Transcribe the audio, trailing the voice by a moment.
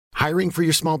Hiring for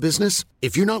your small business?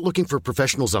 If you're not looking for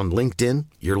professionals on LinkedIn,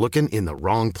 you're looking in the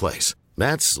wrong place.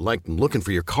 That's like looking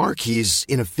for your car keys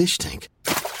in a fish tank.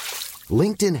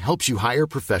 LinkedIn helps you hire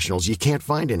professionals you can't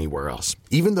find anywhere else,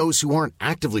 even those who aren't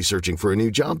actively searching for a new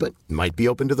job but might be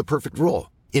open to the perfect role.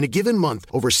 In a given month,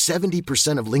 over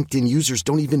 70% of LinkedIn users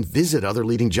don't even visit other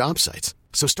leading job sites.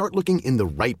 So start looking in the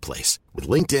right place. With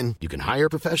LinkedIn, you can hire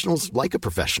professionals like a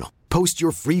professional. Post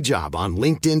your free job on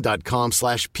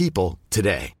linkedin.com/people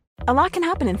today. A lot can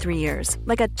happen in 3 years,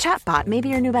 like a chatbot may be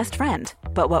your new best friend.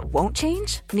 But what won't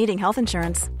change? Needing health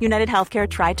insurance. United Healthcare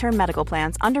Tri-Term Medical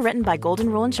Plans, underwritten by Golden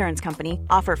Rule Insurance Company,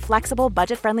 offer flexible,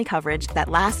 budget-friendly coverage that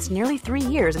lasts nearly 3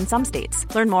 years in some states.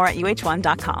 Learn more at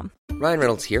uh1.com. Ryan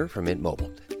Reynolds here from Mint Mobile.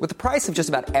 With the price of just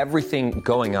about everything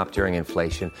going up during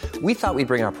inflation, we thought we'd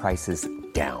bring our prices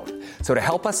down. So to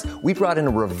help us, we brought in a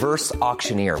reverse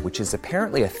auctioneer, which is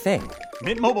apparently a thing.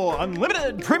 Mint Mobile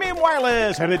Unlimited Premium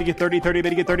Wireless. How to get 30, 30, bit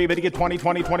to get 30, bit to get 20,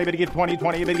 20, 20, bit to get 20,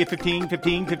 20, bit to get 15,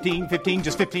 15, 15, 15,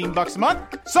 just $15 a month?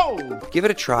 Sold! Give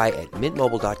it a try at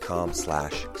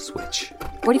mintmobile.com/switch.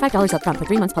 $45 up front for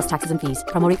 3 months plus taxes and fees.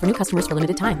 Promo rate for new customers for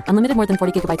limited time. Unlimited more than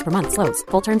 40 gigabytes per month. Slows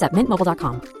full terms at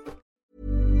mintmobile.com.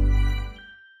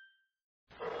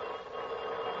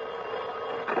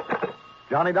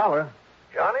 Johnny Dollar.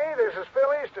 Johnny, this is Phil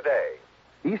Easterday.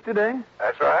 Easterday?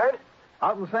 That's right.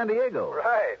 Out in San Diego.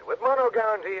 Right, with Mono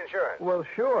Guarantee Insurance. Well,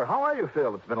 sure. How are you,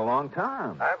 Phil? It's been a long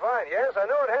time. I'm fine, yes, I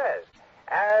know it has.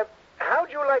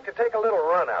 How'd you like to take a little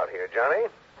run out here, Johnny?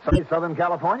 Sunny Southern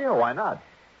California? Why not?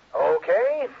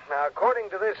 Okay. Now, according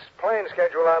to this plane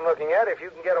schedule I'm looking at, if you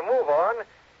can get a move on,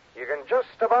 you can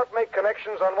just about make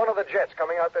connections on one of the jets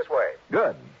coming out this way.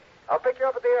 Good. I'll pick you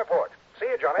up at the airport. See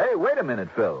you, Johnny. Hey, wait a minute,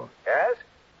 Phil. Yes?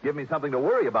 Give me something to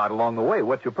worry about along the way.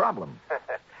 What's your problem?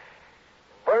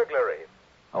 Burglary.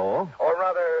 Oh? Or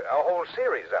rather, a whole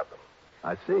series of them.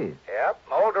 I see. Yep,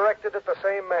 all directed at the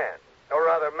same man. Or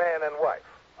rather, man and wife.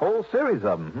 Whole series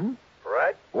of them,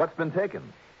 Right. What's been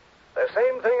taken? The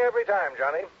same thing every time,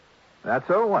 Johnny. That's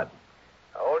so what?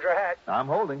 Hold your hat. I'm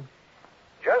holding.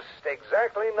 Just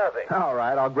exactly nothing. All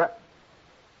right, I'll grab...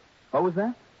 What was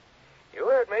that? You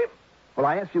heard me. Well,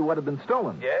 I asked you what had been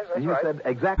stolen. Yes, that's and you right. said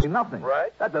exactly nothing.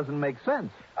 Right. That doesn't make sense.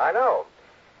 I know.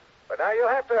 But now you'll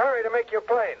have to hurry to make your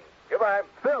plane. Goodbye.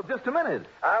 Phil, just a minute.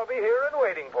 I'll be here and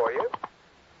waiting for you.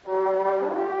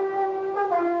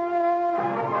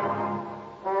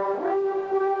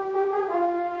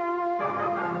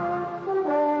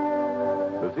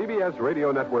 The CBS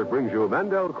Radio Network brings you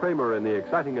Mandel Kramer in the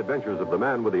exciting adventures of the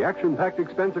man with the action-packed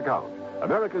expense account.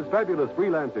 America's fabulous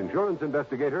freelance insurance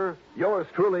investigator. Yours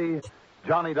truly,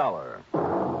 Johnny Dollar.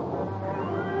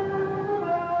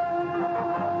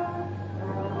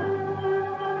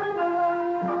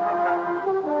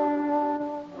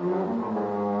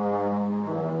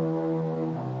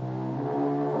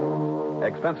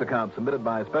 Expense account submitted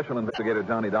by Special Investigator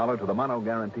Johnny Dollar to the Mono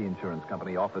Guarantee Insurance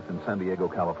Company office in San Diego,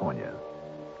 California.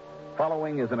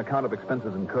 Following is an account of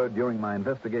expenses incurred during my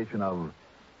investigation of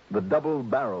the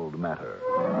double-barreled matter.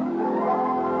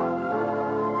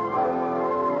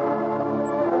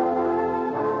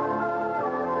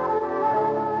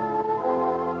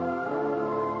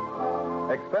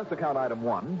 Expense account item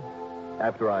 1,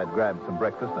 after I had grabbed some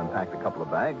breakfast and packed a couple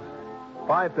of bags,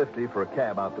 $5.50 for a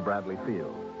cab out to Bradley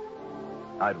Field.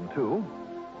 Item 2,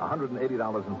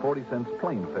 $180.40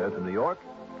 plane fare to New York,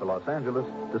 to Los Angeles,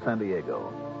 to San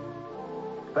Diego.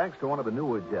 Thanks to one of the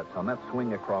newer jets on that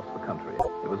swing across the country,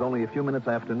 it was only a few minutes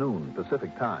after noon,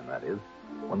 Pacific time, that is,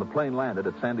 when the plane landed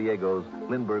at San Diego's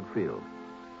Lindbergh Field,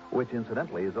 which,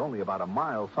 incidentally, is only about a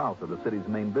mile south of the city's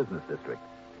main business district.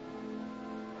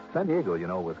 San Diego, you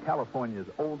know, was California's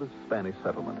oldest Spanish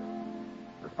settlement,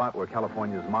 the spot where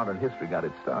California's modern history got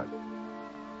its start.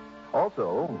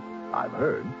 Also, I've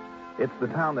heard, it's the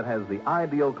town that has the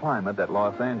ideal climate that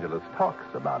Los Angeles talks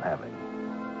about having.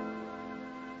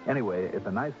 Anyway, it's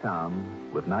a nice town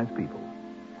with nice people,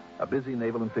 a busy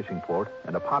naval and fishing port,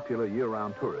 and a popular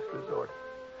year-round tourist resort.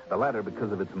 The latter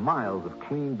because of its miles of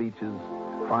clean beaches,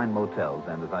 fine motels,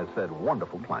 and, as I said,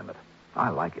 wonderful climate. I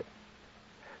like it.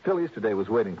 Phil Easterday was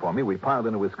waiting for me. We piled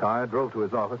into his car, drove to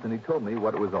his office, and he told me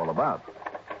what it was all about.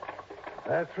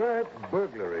 That's right,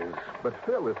 burglaries. But,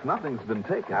 Phil, if nothing's been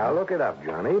taken... Now, look it up,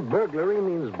 Johnny. Burglary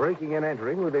means breaking and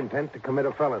entering with intent to commit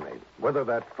a felony, whether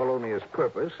that felonious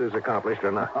purpose is accomplished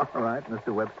or not. All right,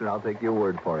 Mr. Webster, I'll take your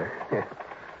word for it.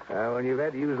 When you've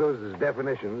had to use those as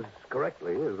definitions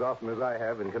correctly, as often as I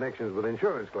have in connections with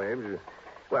insurance claims,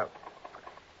 well,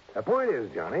 the point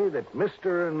is, Johnny, that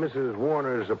Mr. and Mrs.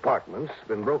 Warner's apartment's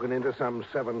been broken into some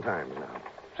 7 times now.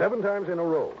 7 times in a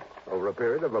row, over a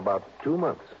period of about 2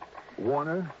 months.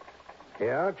 Warner?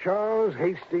 Yeah, Charles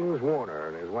Hastings Warner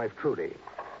and his wife Trudy.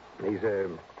 He's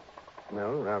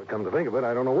well, now to come to think of it,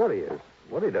 I don't know what he is,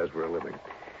 what he does for a living.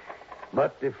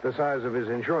 But if the size of his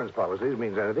insurance policies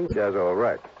means anything, he does all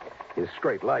right. His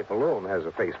straight life alone has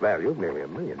a face value of nearly $1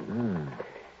 million.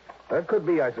 That could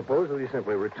be, I suppose, that he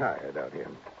simply retired out here.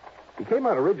 He came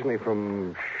out originally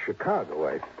from Chicago,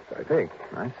 I think.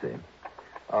 I see.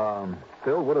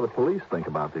 Phil, what do the police think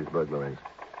about these burglaries?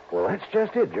 Well, that's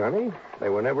just it, Johnny. They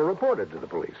were never reported to the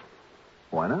police.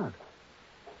 Why not?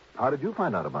 How did you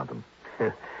find out about them?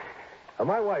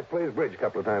 My wife plays bridge a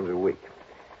couple of times a week.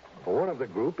 One of the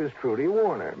group is Trudy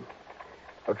Warner.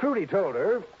 Well, Trudy told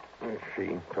her.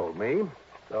 She told me.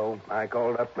 So I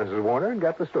called up Mrs. Warner and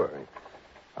got the story.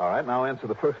 All right, now answer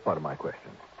the first part of my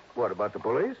question. What, about the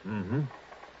police? Mm-hmm.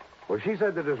 Well, she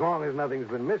said that as long as nothing's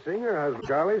been missing, her husband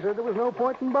Charlie said there was no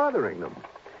point in bothering them.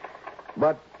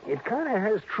 But it kind of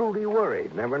has Trudy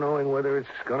worried, never knowing whether it's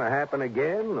going to happen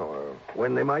again or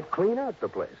when they might clean out the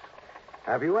place.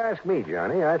 Now, if you ask me,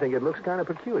 Johnny, I think it looks kind of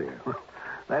peculiar.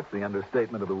 That's the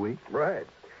understatement of the week. Right.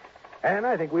 And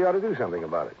I think we ought to do something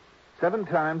about it. 7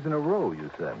 times in a row, you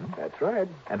said. That's right.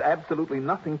 And absolutely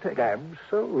nothing taken.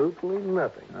 Absolutely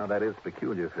nothing. Now, that is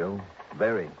peculiar, Phil.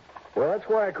 Very. Well, that's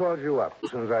why I called you up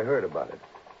as soon as I heard about it.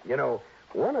 You know,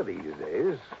 one of these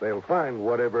days, they'll find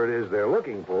whatever it is they're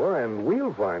looking for, and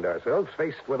we'll find ourselves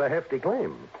faced with a hefty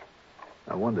claim.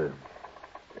 I wonder.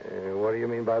 What do you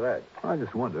mean by that? I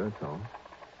just wonder, that's all.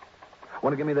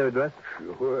 Want to give me their address?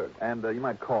 Sure. And you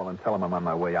might call and tell them I'm on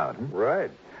my way out. Right.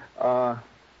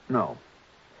 No.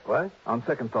 What? On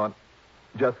second thought,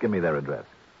 just give me their address.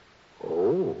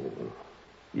 Oh.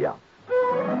 Yeah.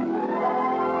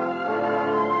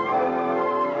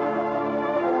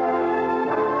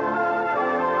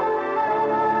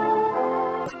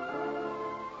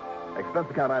 Expense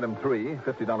account item 3,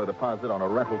 $50 deposit on a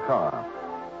rental car.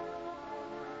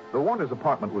 The Warner's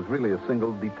apartment was really a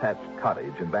single detached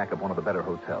cottage in back of one of the better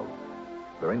hotels.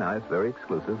 Very nice, very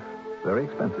exclusive, very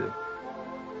expensive.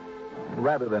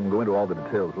 Rather than go into all the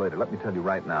details later, let me tell you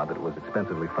right now that it was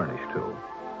expensively furnished, too.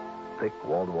 Thick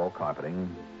wall-to-wall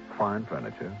carpeting, fine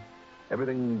furniture,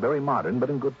 everything very modern but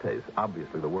in good taste.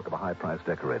 Obviously the work of a high-priced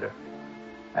decorator.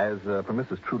 As for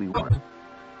Mrs. Trudy Warner,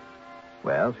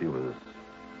 well, she was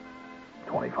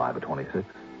 25 or 26,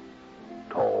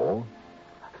 tall,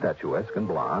 statuesque and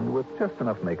blonde, with just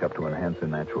enough makeup to enhance her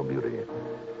natural beauty.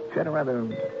 She had a rather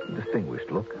distinguished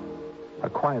look, a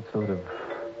quiet sort of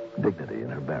dignity in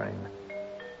her bearing.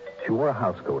 She wore a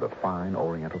housecoat of fine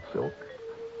oriental silk,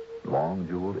 long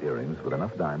jeweled earrings with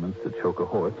enough diamonds to choke a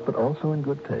horse, but also in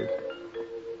good taste.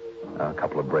 A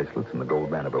couple of bracelets and the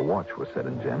gold band of her watch were set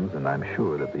in gems, and I'm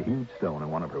sure that the huge stone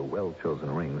in one of her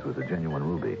well-chosen rings was a genuine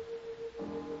ruby.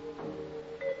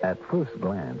 At first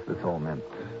glance, this all meant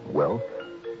wealth,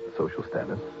 social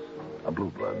status, a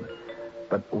blue blood.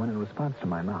 But when in response to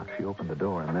my knock, she opened the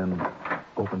door and then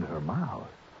opened her mouth.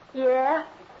 Yeah?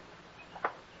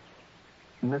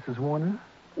 Mrs. Warner?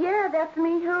 Yeah, that's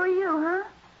me. Who are you,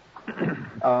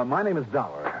 huh? My name is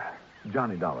Dollar.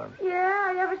 Johnny Dollar. Yeah,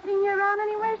 I ever seen you around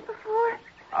anyways before?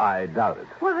 I doubt it.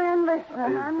 Well, then, listen,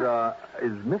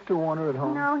 Is Mr. Warner at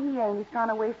home? No, he ain't. He's gone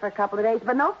away for a couple of days.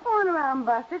 But no fooling around,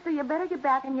 Buster, so you better get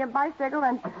back on your bicycle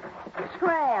and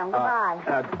scram.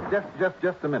 Goodbye.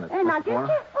 Just a minute. Hey, now, Mrs. get Warner.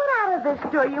 your foot out of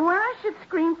this door. You want I should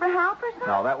scream for help or something?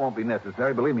 No, that won't be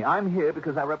necessary. Believe me, I'm here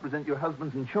because I represent your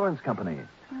husband's insurance company.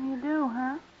 Oh, you do,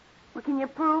 huh? Well, can you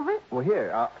prove it? Well,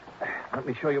 here, let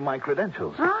me show you my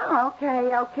credentials. Oh,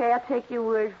 okay. I'll take your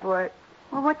word for it.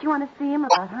 Well, what do you want to see him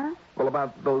about, huh? Well,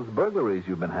 about those burglaries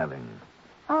you've been having.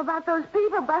 Oh, about those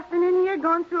people busting in here,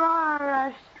 going through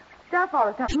our stuff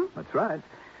all the time. That's right.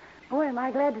 Boy, am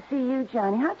I glad to see you,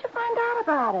 Johnny. How'd you find out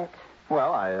about it?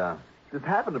 Well, I just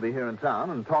happened to be here in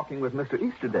town and talking with Mr.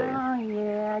 Easterday. Oh,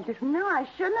 yeah. I just knew I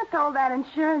shouldn't have told that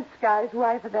insurance guy's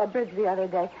wife at that bridge the other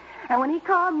day. And when he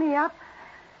called me up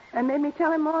and made me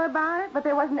tell him more about it, but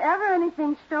there wasn't ever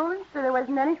anything stolen, so there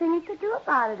wasn't anything he could do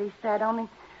about it, he said. Only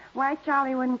why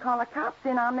Charlie wouldn't call the cops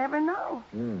in, I'll never know.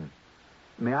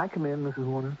 May I come in, Mrs.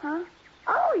 Warner? Huh?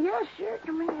 Oh, yeah, sure.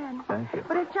 Come in. Thank you.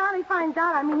 But if Charlie finds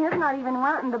out, I mean, he's not even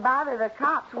wanting to bother the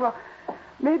cops, well,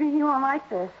 maybe he won't like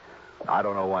this. I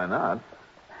don't know why not.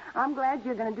 I'm glad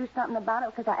you're going to do something about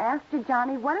it, because I asked you,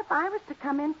 Johnny, what if I was to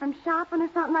come in from shopping or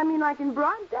something? I mean, like in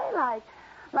broad daylight.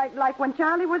 Like when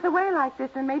Charlie was away like this,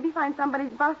 and maybe find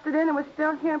somebody's busted in and was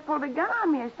still here and pulled a gun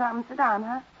on me or something. Sit down,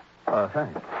 huh?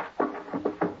 Thanks.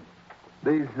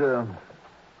 These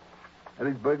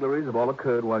burglaries have all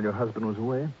occurred while your husband was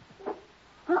away?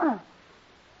 No,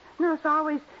 it's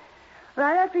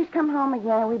Right after he's come home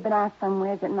again, we've been out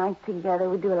somewhere at night together.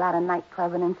 We do a lot of night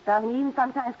clubbing and stuff, and even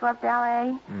sometimes go up to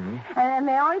L.A. Mm-hmm. And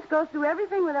they always go through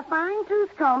everything with a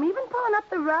fine-tooth comb, even pulling up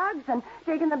the rugs and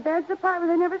taking the beds apart, but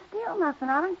they never steal nothing.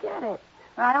 I don't get it.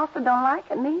 I also don't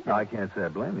like it neither. No, I can't say I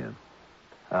blame you.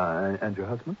 And your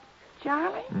husband?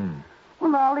 Charlie? Mm.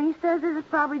 Well, all he says is it's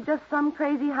probably just some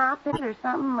crazy hothead or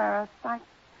something, or a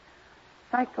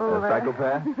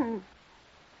psychopath?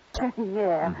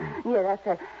 Yeah, that's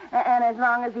it. And as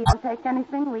long as he doesn't take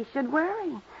anything, we should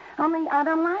worry. Only I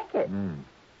don't like it. Mm.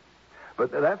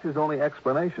 But that's his only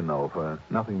explanation, though, for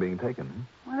nothing being taken.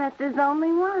 Well, that's his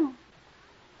only one.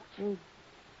 Gee.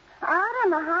 I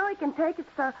don't know how he can take it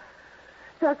so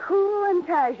cool and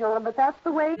casual, but that's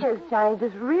the way it is, Johnny.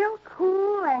 Just real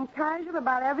cool and casual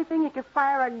about everything. You could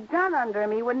fire a gun under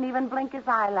him. He wouldn't even blink his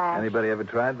eyelash. Anybody ever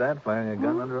tried that, firing a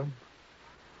gun under him?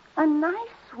 A nice,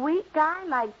 sweet guy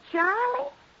like Charlie?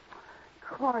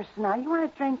 Of course not. You want a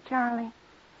drink, Charlie?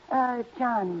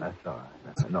 Johnny. That's all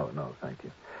right. No, thank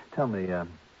you. Tell me,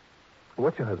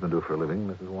 what's your husband do for a living,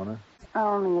 Mrs. Warner?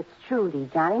 Only it's Trudy,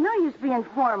 Johnny. No use being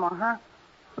formal, huh?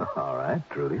 All right,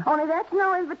 Trudy. Only that's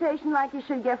no invitation like you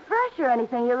should get fresh or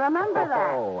anything. You remember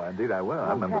that? Oh, indeed I will. I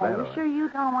remember that. You sure you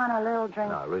don't want a little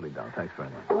drink? No, I really don't. Thanks very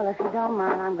much. Well, if you don't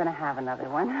mind, I'm going to have another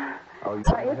one. Oh, if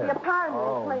you pardon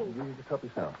me, please. You just help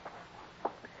yourself.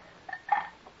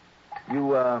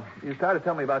 You started to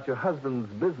tell me about your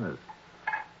husband's business.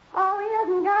 Oh, he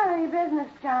hasn't got any business,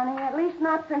 Johnny. At least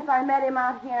not since I met him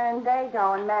out here in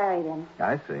Dago and married him.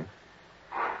 I see.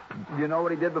 Do you know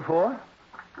what he did before?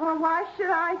 Well, why should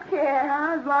I care,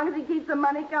 huh? As long as he keeps the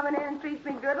money coming in and treats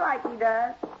me good like he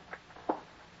does.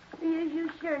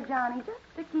 You sure, Johnny? Just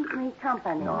to keep me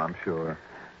company. No, I'm sure.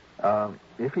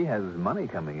 If he has money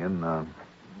coming in,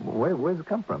 where's it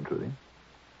come from, Trudy?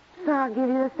 So I'll give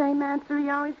you the same answer he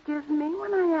always gives me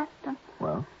when I ask him.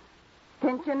 Well?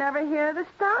 Didn't you never hear of the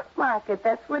stock market?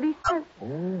 That's what he says.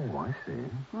 Oh, I see.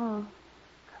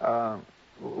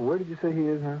 Where did you say he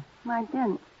is now? I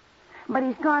didn't. But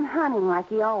he's gone hunting like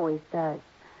he always does.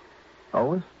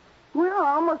 Always? Well,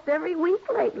 almost every week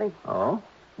lately. Oh?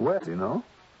 Where? Do you know?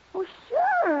 Oh,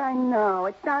 sure, I know.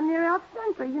 It's down near Elk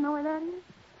Central. You know where that is?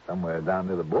 Somewhere down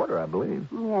near the border, I believe.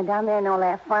 Yeah, down there in all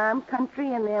that farm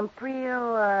country in the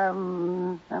Imperial,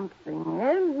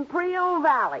 Imperial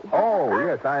Valley. Oh,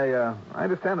 yes. I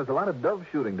understand there's a lot of dove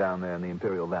shooting down there in the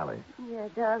Imperial Valley. Yeah,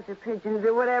 doves or pigeons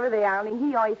or whatever they are. Only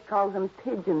he always calls them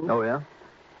pigeons. Oh, yeah?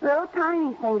 Little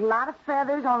tiny things, a lot of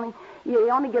feathers,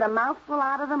 you only get a mouthful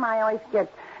out of them. I always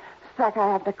get stuck. I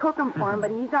have to cook them for him,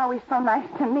 but he's always so nice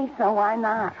to me, so why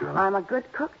not? Sure. I'm a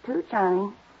good cook, too,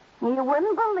 Johnny. You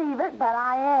wouldn't believe it, but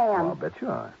I am. Well, I'll bet you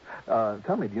are.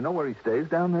 Tell me, do you know where he stays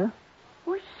down there?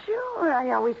 Well, sure. I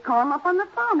always call him up on the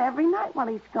phone every night while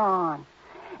he's gone.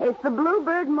 It's the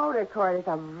Bluebird Motor Court. It's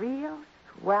a real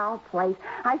swell place.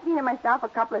 I've seen it myself a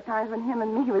couple of times when him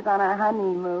and me was on our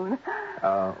honeymoon.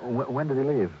 When did he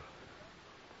leave?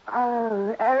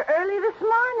 Early this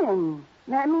morning.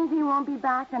 That means he won't be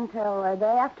back until the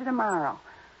day after tomorrow.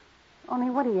 Only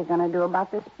what are you going to do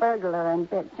about this burglar and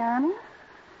bit, Johnny?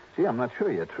 Gee, I'm not sure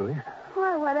yet, Trudy.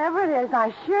 Well, whatever it is,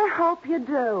 I sure hope you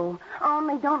do.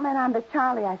 Only don't let on to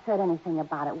Charlie I said anything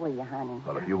about it, will you, honey?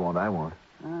 Well, if you won't, I won't.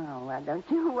 Oh, well, don't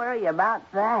you worry about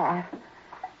that.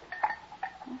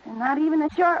 Not even a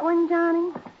short one,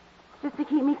 Johnny? Just to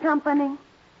keep me company?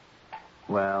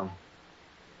 Well,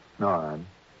 all right.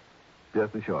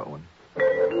 Just a short one.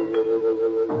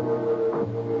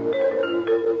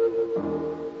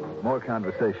 More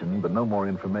conversation, but no more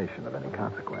information of any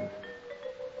consequence.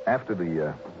 After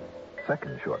the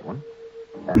second short one,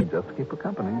 and just to keep her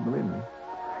company, believe me,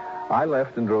 I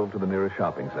left and drove to the nearest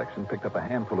shopping section, picked up a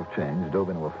handful of change, dove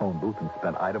into a phone booth, and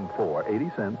spent item 4,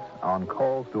 80 cents, on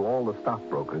calls to all the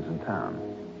stockbrokers in town.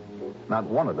 Not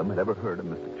one of them had ever heard of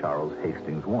Mr. Charles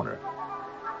Hastings Warner.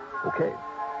 Okay.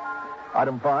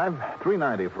 Item 5,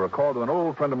 $3.90 for a call to an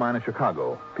old friend of mine in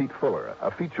Chicago, Pete Fuller, a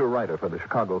feature writer for the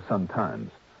Chicago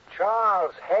Sun-Times.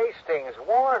 Charles Hastings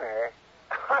Warner?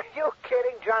 Are you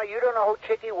kidding, Johnny? You don't know who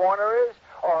Chicky Warner is?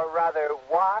 Or rather,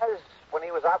 was when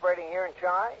he was operating here in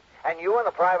Chi? And you in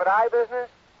the private eye business?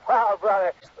 Well,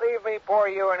 brother, leave me pour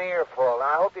you an earful. And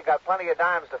I hope you got plenty of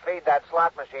dimes to feed that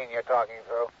slot machine you're talking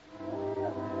through.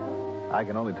 I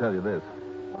can only tell you this.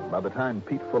 By the time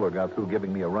Pete Fuller got through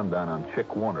giving me a rundown on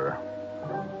Chick Warner,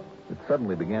 it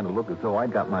suddenly began to look as though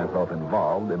I'd got myself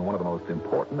involved in one of the most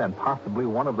important and possibly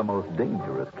one of the most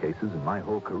dangerous cases in my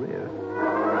whole career.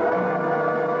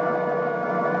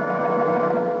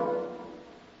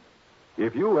 If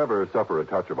If you ever suffer a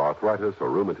touch of arthritis or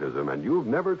rheumatism and you've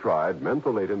never tried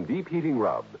Mentholatum Deep Heating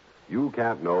Rub, you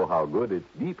can't know how good its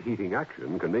deep heating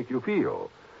action can make you feel.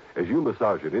 As you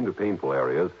massage it into painful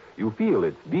areas, you feel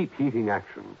its deep heating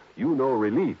action. You know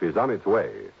relief is on its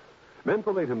way.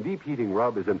 Mentholatum Deep Heating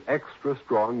Rub is an extra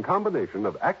strong combination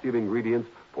of active ingredients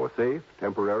for safe,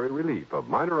 temporary relief of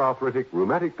minor arthritic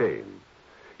rheumatic pain.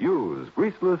 Use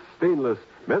greaseless, stainless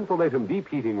Mentholatum Deep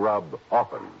Heating Rub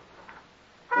often.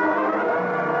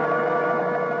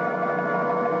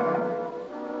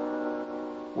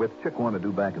 With Chick Warner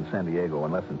due back in San Diego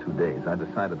in less than 2 days, I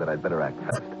decided that I'd better act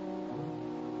fast.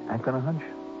 Act on a hunch.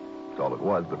 That's all it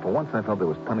was, but for once I felt there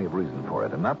was plenty of reason for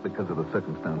it, and not because of the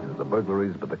circumstances, the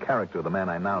burglaries, but the character of the man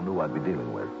I now knew I'd be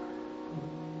dealing with.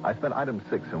 I spent item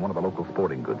 6 in one of the local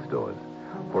sporting goods stores.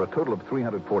 For a total of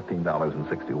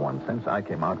 $314.61, I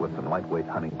came out with some lightweight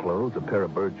hunting clothes, a pair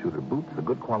of bird shooter boots, a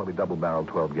good quality double-barrel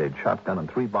 12-gauge shotgun, and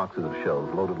 3 boxes of shells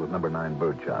loaded with number 9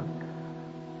 birdshot.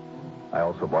 I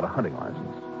also bought a hunting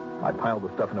license. I piled the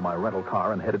stuff into my rental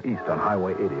car and headed east on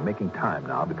Highway 80, making time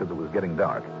now because it was getting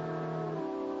dark.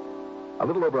 A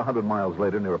little over 100 miles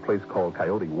later, near a place called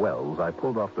Coyote Wells, I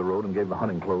pulled off the road and gave the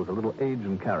hunting clothes a little age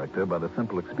and character by the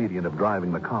simple expedient of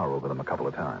driving the car over them a couple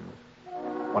of times.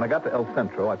 When I got to El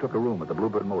Centro, I took a room at the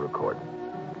Bluebird Motor Court.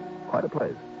 Quite a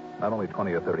place. Not only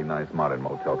 20 or 30 nice modern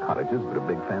motel cottages, but a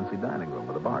big fancy dining room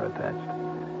with a bar attached.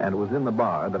 And it was in the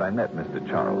bar that I met Mr.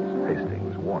 Charles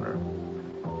Hastings Warner.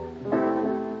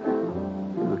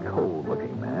 He was a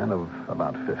cold-looking man of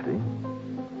about 50.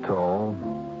 Tall,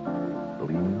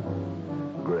 lean,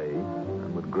 gray,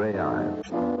 and with gray eyes.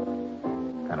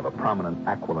 Kind of a prominent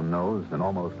aquiline nose and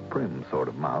almost prim sort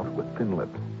of mouth with thin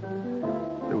lips.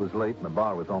 It was late and the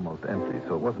bar was almost empty,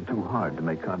 so it wasn't too hard to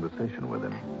make conversation with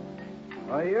him.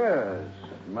 Oh, yes. As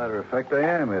a matter of fact, I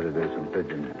am here to do some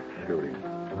pigeon shooting.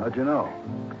 How'd you know?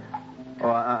 Oh,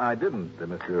 I didn't,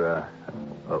 Mr.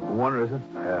 Warner, is it?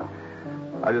 Yeah.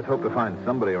 I just hope to find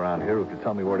somebody around here who could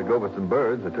tell me where to go for some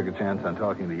birds. I took a chance on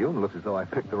talking to you, and it looks as though I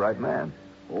picked the right man.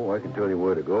 Oh, I can tell you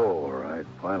where to go, all right.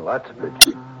 Find lots of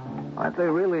pigeons. Aren't they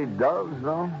really doves,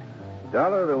 though?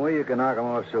 Dollar, the way you can knock them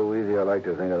off so easy, I like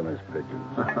to think of them as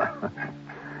pigeons.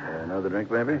 Another drink,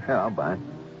 maybe? Yeah, I'll buy it.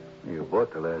 You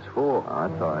bought the last 4. Oh,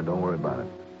 that's all right. Don't worry about it.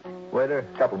 Waiter, a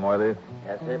couple more of these.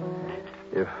 Yes, sir.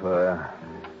 If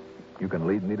you can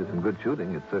lead me to some good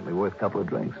shooting, it's certainly worth a couple of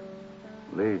drinks.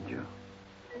 Lead you?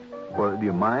 Well, do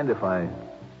you mind if I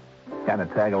kind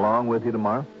of tag along with you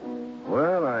tomorrow?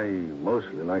 Well, I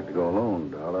mostly like to go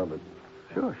alone, Dollar, but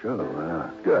sure, why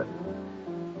not? Good.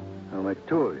 I'll make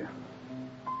 2 of you.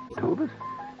 2 of us?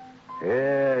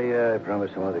 Yeah, I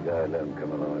promised some other guy I'd let him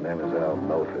come along. His name is Al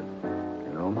Melford.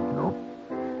 You know him? No.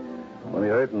 When he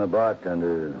hurt in the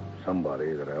bartender,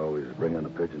 somebody that I always bring on the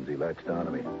pigeons, he latched on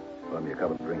to me. Bought me a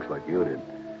couple of drinks like you did.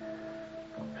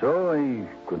 So I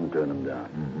couldn't turn him down.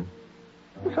 Mm-hmm.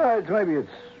 Besides, maybe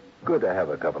it's good to have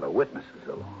a couple of witnesses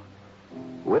along.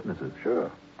 Witnesses? Sure.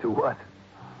 To what?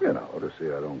 You know, to see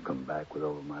I don't come back with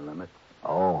over my limit.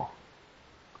 Oh.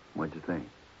 What'd you think?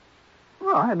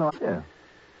 Well, I had no idea.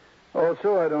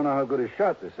 Also, I don't know how good a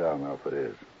shot this Al Melford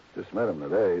is. Just met him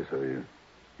today, so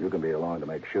you can be along to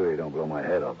make sure you don't blow my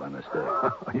head off by mistake.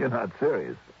 You're not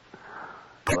serious.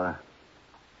 Well,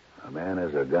 a man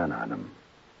has a gun on him.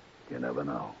 You never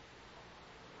know.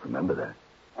 Remember that.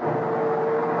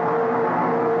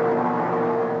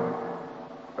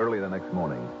 Early the next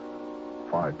morning,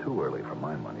 far too early for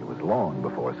my money, it was long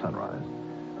before sunrise.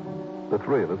 The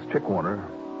 3 of us, Chick Warner,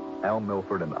 Al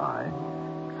Milford, and I,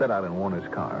 set out in Warner's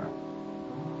car.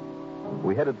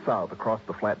 We headed south across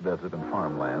the flat desert and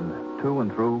farmland, to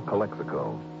and through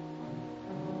Calexico.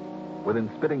 Within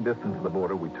spitting distance of the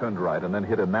border, we turned right and then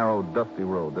hit a narrow, dusty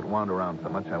road that wound around so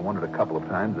much I wondered a couple of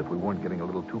times if we weren't getting a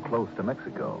little too close to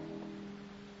Mexico.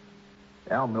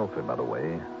 Al Milford, by the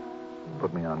way,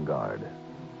 put me on guard.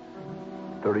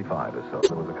 35 or so.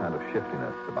 There was a kind of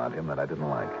shiftiness about him that I didn't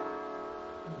like.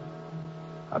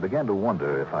 I began to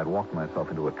wonder if I'd walked myself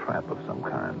into a trap of some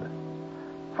kind.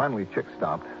 Finally, Chick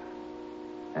stopped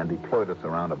and deployed us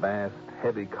around a vast,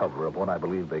 heavy cover of what I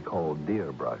believe they called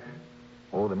deer brush.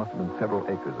 Oh, there must have been several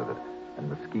acres of it, and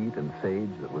mesquite and sage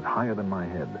that was higher than my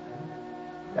head.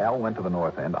 Al went to the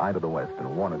north end, I to the west,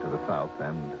 and Warner to the south,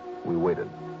 and we waited.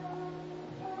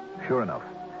 Sure enough,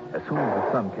 as soon as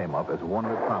the sun came up, as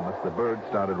Warner had promised, the birds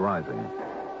started rising.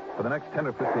 For the next 10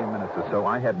 or 15 minutes or so,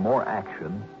 I had more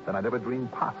action than I'd ever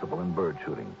dreamed possible in bird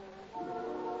shooting.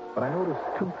 But I noticed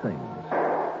 2 things.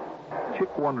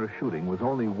 Chick Warner's shooting was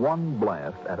only 1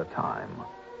 blast at a time.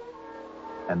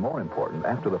 And more important,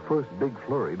 after the first big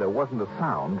flurry, there wasn't a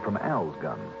sound from Al's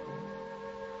gun.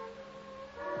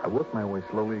 I worked my way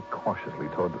slowly, cautiously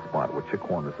toward the spot where Chick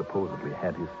Warner supposedly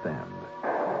had his stand.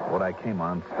 What I came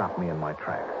on stopped me in my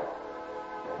tracks.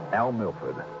 Al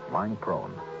Milford, lying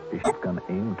prone, his shotgun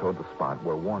aimed toward the spot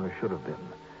where Warner should have been,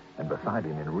 and beside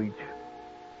him in reach,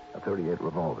 a .38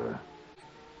 revolver.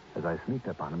 As I sneaked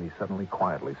up on him, he suddenly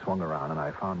quietly swung around, and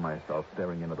I found myself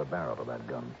staring into the barrel of that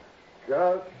gun.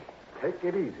 Just take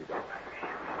it easy, Doc.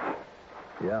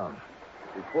 Yeah.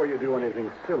 Before you do anything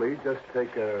silly, just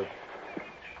take a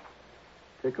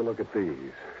look at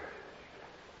these.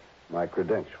 My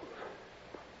credentials.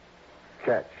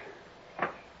 Catch.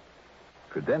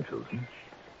 Credentials, hmm?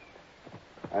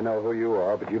 I know who you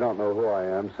are, but you don't know who I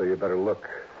am, so you better look.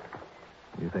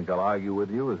 You think I'll argue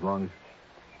with you as long as...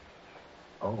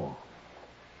 Oh.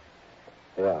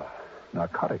 Yeah.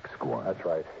 Narcotics squad. That's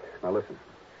right. Now listen.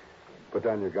 Put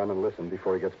down your gun and listen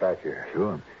before he gets back here.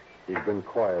 Sure. He's been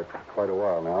quiet for quite a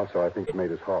while now, so I think he made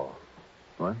his haul.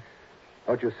 What?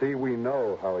 Don't you see? We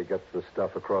know how he gets the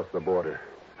stuff across the border.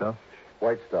 Stuff?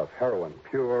 White stuff, heroin,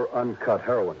 pure, uncut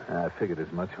heroin. I figured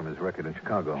as much from his record in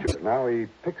Chicago. Sure. Now he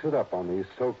picks it up on these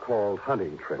so-called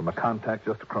hunting trips. From a contact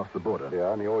just across the border.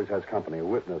 Yeah, and he always has company, a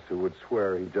witness who would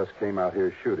swear he just came out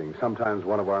here shooting, sometimes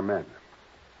one of our men.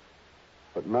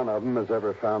 But none of them has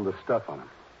ever found the stuff on him.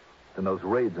 Then those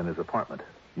raids in his apartment,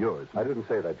 yours. I didn't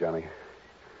say that, Johnny.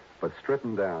 But strip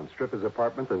him down. Strip his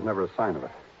apartment, there's never a sign of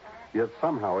it. Yet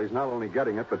somehow he's not only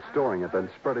getting it, but storing it, then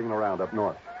spreading it around up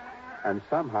north. And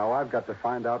somehow I've got to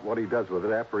find out what he does with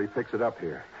it after he picks it up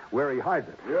here. Where he hides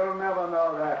it. You'll never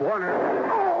know that. Warner.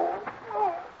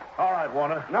 All right,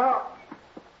 Warner. No.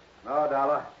 No,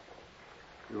 Dollar.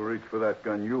 You reach for that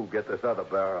gun, you get this other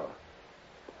barrel.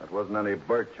 That wasn't any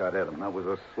bird shot at him. That was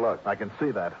a slug. I can see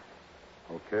that.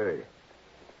 Okay.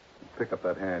 Pick up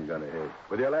that handgun of his.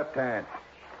 With your left hand.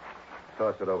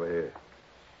 Toss it over here.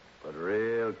 But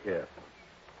real careful.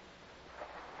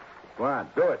 Go on,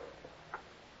 do it.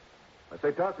 I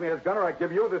say toss me his gun or I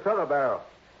give you this other barrel.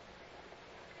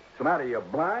 What's the matter, you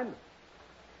blind?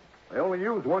 I only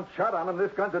used one shot on him.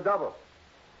 This gun's a double.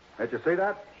 Can't you see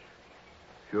that?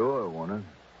 Sure, Warner.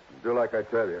 Do like I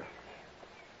tell you.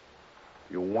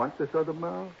 You want this other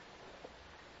barrel?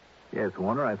 Yes,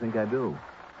 Warner, I think I do.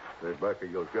 Stay back or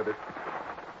you'll get it.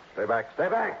 Stay back. Stay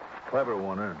back. Clever,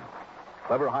 Warner.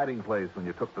 Clever hiding place when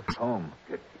you took this home.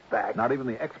 Get back. Not even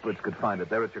the experts could find it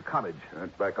there at your cottage.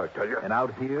 Get back, I tell you. And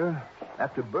out here,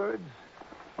 after birds,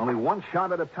 only one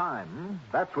shot at a time. Hmm?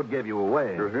 That's what gave you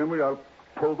away. You hear me? I'll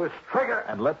pull this trigger.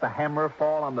 And let the hammer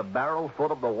fall on the barrel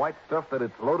full of the white stuff that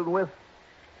it's loaded with?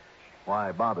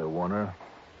 Why bother, Warner?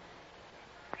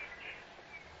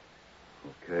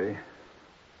 Okay.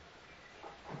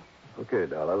 Okay,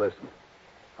 Dollar, listen.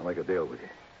 I'll make a deal with you.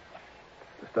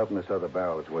 The stuff in this other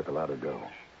barrel is worth a lot of dough.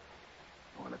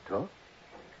 You want to talk?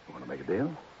 You want to make a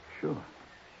deal? Sure.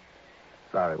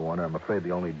 Sorry, Warner. I'm afraid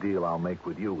the only deal I'll make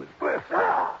with you is bliss.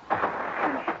 All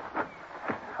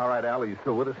right, Al, are you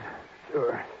still with us?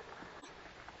 Sure.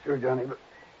 Sure, Johnny, but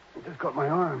it just caught my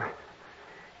arm.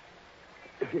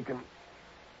 If you can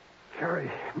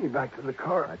carry me back to the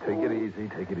car. Now, take it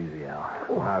easy, Al.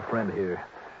 When our friend here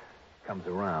comes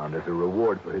around as a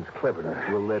reward for his cleverness,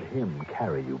 we'll let him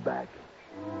carry you back.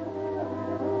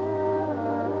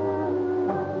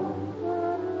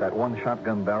 That one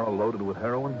shotgun barrel loaded with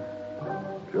heroin?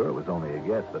 Sure, it was only a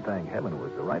guess, but thank heaven it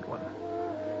was the right one.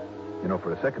 You know,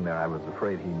 for a second there, I was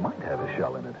afraid he might have a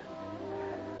shell in it.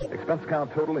 Expense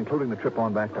account total, including the trip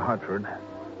on back to Hartford,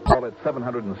 all at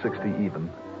 $760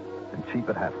 even, and cheap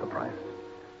at half the price.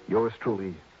 Yours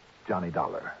truly, Johnny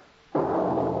Dollar.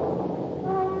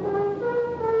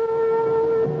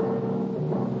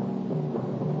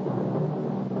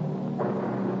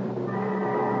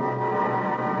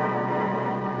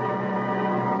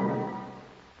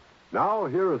 Now,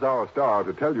 here is our star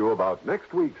to tell you about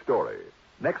next week's story.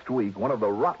 Next week, one of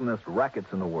the rottenest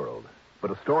rackets in the world,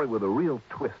 but a story with a real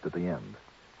twist at the end.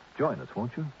 Join us,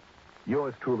 won't you?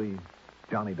 Yours truly,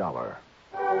 Johnny Dollar.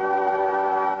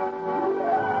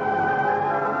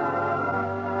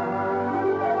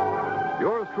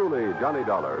 Yours truly, Johnny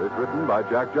Dollar, is written by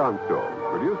Jack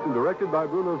Johnstone, produced and directed by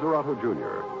Bruno Zerato,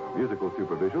 Jr., musical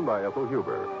supervision by Ethel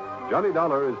Huber. Johnny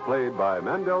Dollar is played by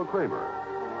Mandel Kramer.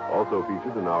 Also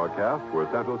featured in our cast were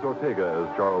Santos Ortega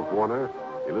as Charles Warner,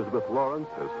 Elizabeth Lawrence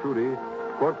as Trudy,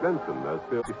 Court Benson as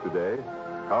Phil today,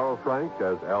 Carl Frank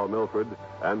as Al Milford,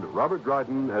 and Robert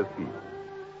Dryden as Pete.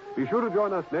 Be sure to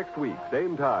join us next week,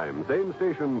 same time, same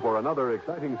station, for another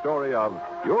exciting story of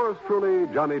Yours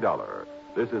truly, Johnny Dollar.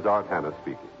 This is Art Hanna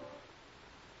speaking.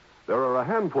 There are a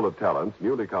handful of talents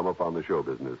newly come up on the show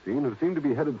business scene who seem to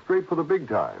be headed straight for the big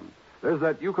time. There's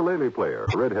that ukulele player,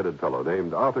 a red-headed fellow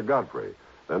named Arthur Godfrey.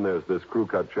 Then there's this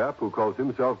crew-cut chap who calls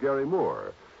himself Gary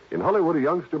Moore. In Hollywood, a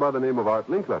youngster by the name of Art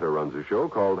Linkletter runs a show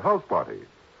called House Party.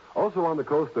 Also on the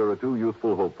coast, there are two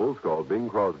youthful hopefuls called Bing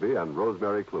Crosby and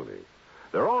Rosemary Clooney.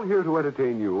 They're all here to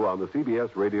entertain you on the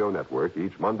CBS radio network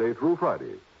each Monday through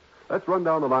Friday. Let's run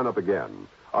down the lineup again.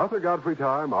 Arthur Godfrey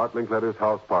Time, Art Linkletter's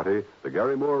House Party, the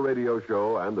Gary Moore radio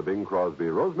show, and the Bing Crosby,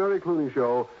 Rosemary Clooney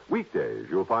show. Weekdays,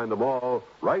 you'll find them all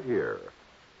right here.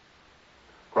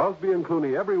 Crosby and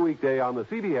Clooney every weekday on the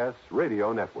CBS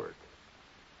radio network.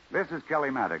 This is Kelly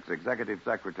Maddox, Executive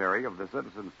Secretary of the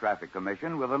Citizens Traffic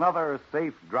Commission, with another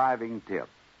safe driving tip.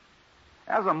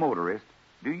 As a motorist,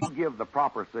 do you give the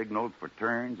proper signals for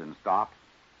turns and stops?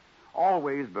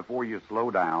 Always, before you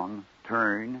slow down,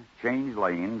 turn, change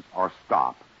lanes, or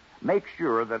stop, make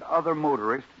sure that other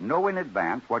motorists know in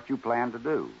advance what you plan to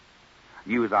do.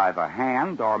 Use either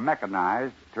hand or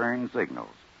mechanized turn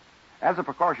signals. As a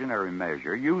precautionary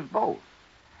measure, use both.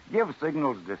 Give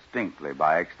signals distinctly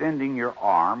by extending your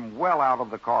arm well out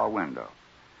of the car window.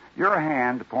 Your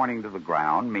hand pointing to the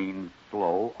ground means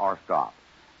slow or stop.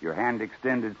 Your hand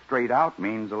extended straight out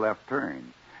means a left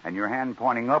turn. And your hand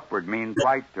pointing upward means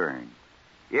right turn.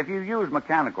 If you use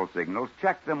mechanical signals,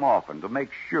 check them often to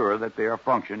make sure that they are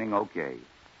functioning okay.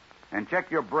 And check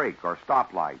your brake or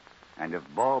stop lights. And if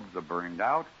bulbs are burned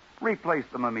out, replace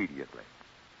them immediately.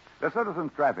 The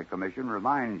Citizens Traffic Commission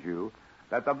reminds you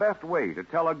that the best way to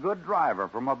tell a good driver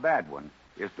from a bad one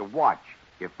is to watch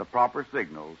if the proper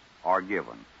signals are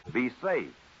given. Be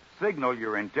safe. Signal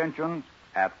your intentions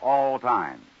at all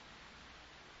times.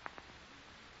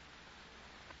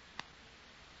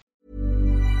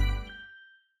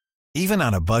 Even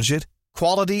on a budget,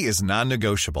 quality is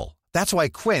non-negotiable. That's why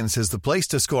Quince is the place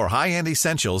to score high-end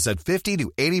essentials at 50 to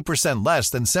 80% less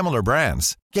than similar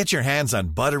brands. Get your hands on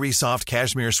buttery soft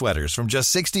cashmere sweaters from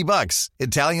just $60,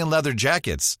 Italian leather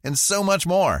jackets, and so much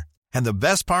more. And the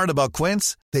best part about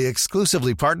Quince, they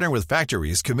exclusively partner with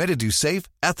factories committed to safe,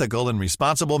 ethical, and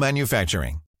responsible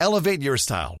manufacturing. Elevate your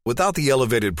style without the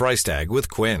elevated price tag with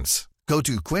Quince. Go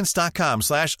to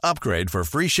quince.com/upgrade for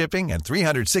free shipping and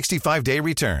 365-day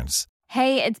returns.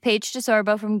 Hey, it's Paige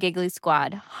DeSorbo from Giggly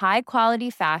Squad. High quality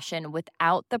fashion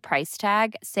without the price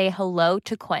tag. Say hello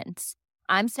to Quince.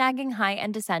 I'm snagging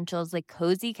high-end essentials like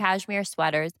cozy cashmere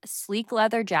sweaters, sleek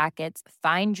leather jackets,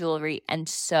 fine jewelry, and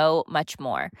so much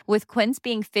more. With Quince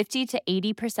being 50 to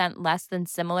 80% less than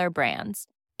similar brands.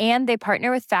 And they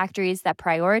partner with factories that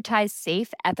prioritize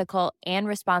safe, ethical, and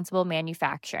responsible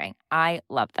manufacturing. I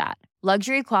love that.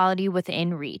 Luxury quality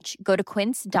within reach. Go to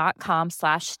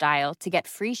quince.com/style to get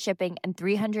free shipping and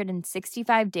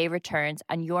 365-day returns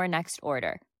on your next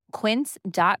order.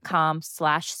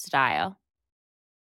 Quince.com/style.